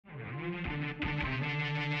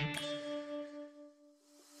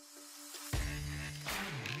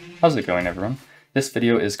How's it going, everyone? This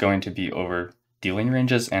video is going to be over dealing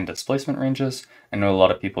ranges and displacement ranges. I know a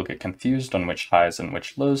lot of people get confused on which highs and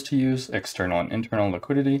which lows to use, external and internal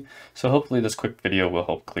liquidity, so hopefully this quick video will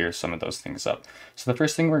help clear some of those things up. So the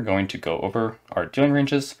first thing we're going to go over are dealing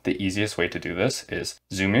ranges. The easiest way to do this is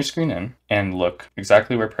zoom your screen in and look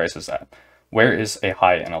exactly where price is at. Where is a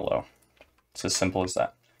high and a low? It's as simple as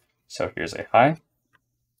that. So here's a high,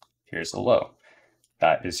 here's a low.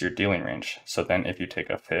 That is your dealing range. So then if you take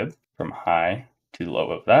a fib from high to low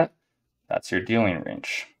of that, that's your dealing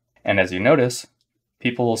range. And as you notice,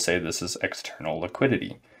 people will say this is external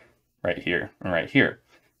liquidity right here and right here.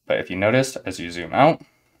 But if you notice, as you zoom out,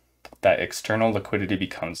 that external liquidity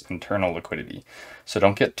becomes internal liquidity. So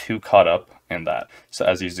don't get too caught up in that. So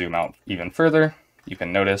as you zoom out even further, you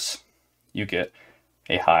can notice you get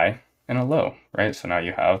a high and a low, right? So now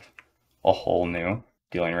you have a whole new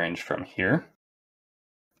dealing range from here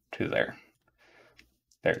to there,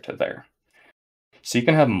 there to there. So you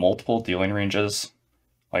can have multiple dealing ranges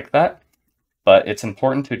like that, but it's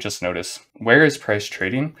important to just notice where is price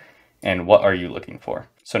trading and what are you looking for.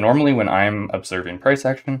 So normally when I'm observing price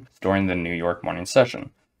action, it's during the New York morning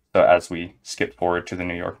session. So as we skip forward to the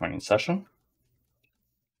New York morning session,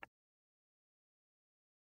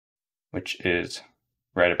 which is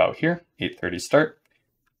right about here, 8:30 start,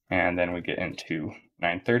 and then we get into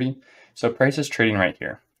 9:30. So price is trading right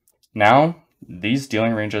here. Now, these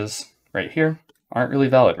dealing ranges right here aren't really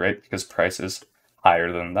valid, right? Because price is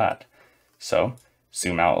higher than that. So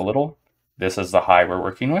zoom out a little. This is the high we're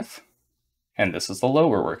working with, and this is the low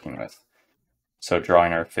we're working with. So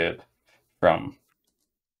drawing our fib from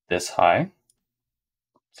this high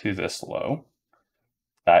to this low,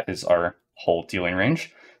 that is our whole dealing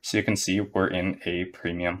range. So you can see we're in a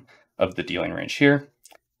premium of the dealing range here.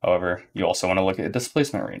 However, you also want to look at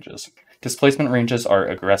displacement ranges. Displacement ranges are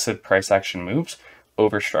aggressive price action moves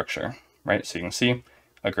over structure, right? So you can see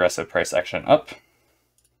aggressive price action up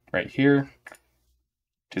right here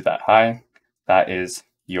to that high. That is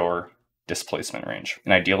your displacement range.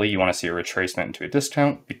 And ideally, you want to see a retracement into a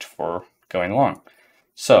discount before going long.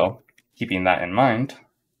 So keeping that in mind,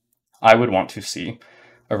 I would want to see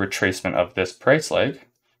a retracement of this price leg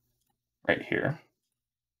right here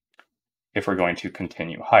if we're going to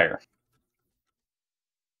continue higher.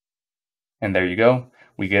 And there you go.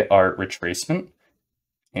 We get our retracement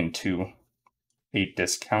into a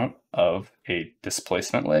discount of a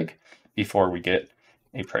displacement leg before we get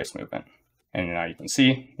a price movement. And now you can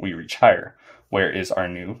see we reach higher. Where is our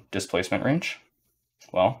new displacement range?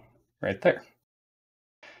 Well, right there.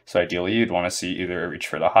 So ideally you'd want to see either a reach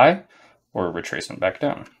for the high or a retracement back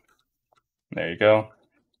down. There you go.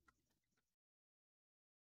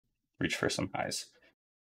 Reach for some highs.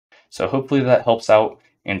 So hopefully that helps out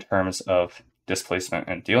in terms of displacement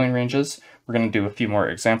and dealing ranges. We're going to do a few more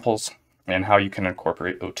examples and how you can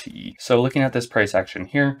incorporate OTE. So looking at this price action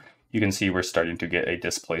here, you can see we're starting to get a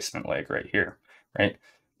displacement leg right here, right?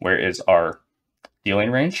 Where is our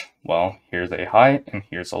dealing range? Well, here's a high and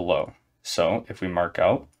here's a low. So if we mark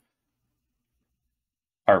out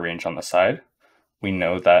our range on the side, we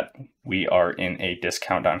know that we are in a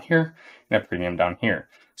discount down here and a premium down here.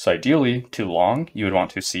 So ideally, to long, you would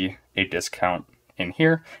want to see a discount in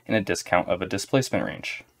here and a discount of a displacement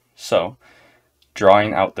range. So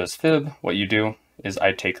drawing out this fib, what you do is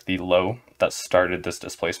I take the low that started this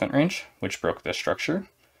displacement range, which broke this structure,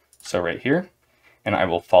 so right here, and I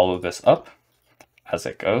will follow this up as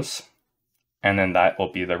it goes, and then that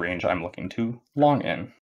will be the range I'm looking to long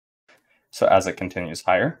in. So as it continues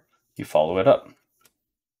higher, you follow it up.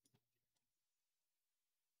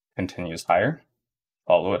 Continues higher,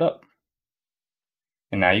 follow it up.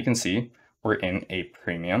 And now you can see we're in a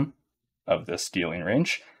premium of this dealing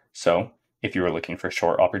range. So if you were looking for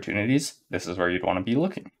short opportunities, this is where you'd want to be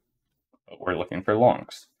looking. But we're looking for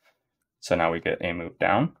longs. So now we get a move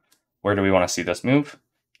down. Where do we want to see this move?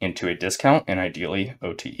 Into a discount and ideally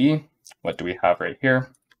OTE. What do we have right here?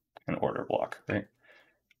 An order block, right?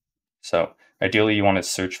 So ideally you want to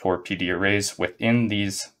search for PD arrays within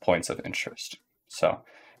these points of interest. So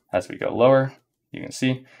as we go lower, you can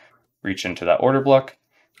see, reach into that order block,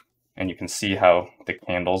 and you can see how the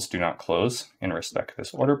candles do not close in respect to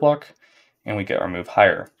this order block, and we get our move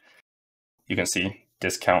higher. You can see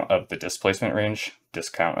discount of the displacement range,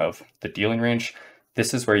 discount of the dealing range.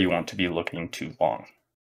 This is where you want to be looking to long.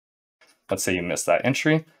 Let's say you missed that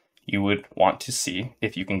entry. You would want to see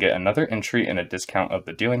if you can get another entry in a discount of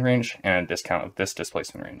the dealing range and a discount of this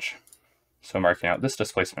displacement range. So marking out this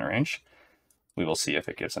displacement range, we will see if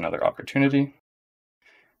it gives another opportunity.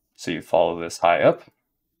 So you follow this high up.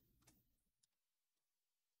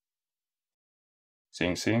 So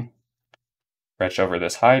you can see Retch over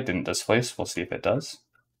this high, didn't displace, we'll see if it does.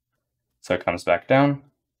 So it comes back down.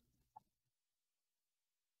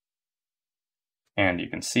 And you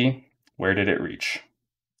can see, where did it reach?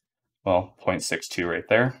 Well, 0.62 right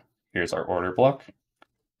there. Here's our order block.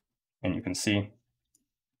 And you can see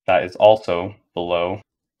that is also below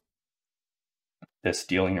this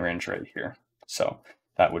dealing range right here. So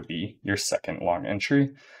that would be your second long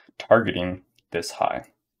entry, targeting this high.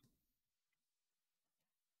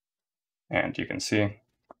 And you can see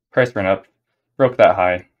price ran up, broke that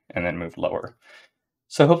high, and then moved lower.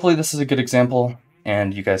 So hopefully this is a good example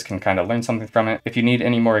and you guys can kind of learn something from it. If you need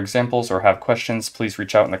any more examples or have questions, please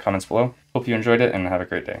reach out in the comments below. Hope you enjoyed it and have a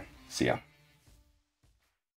great day. See ya.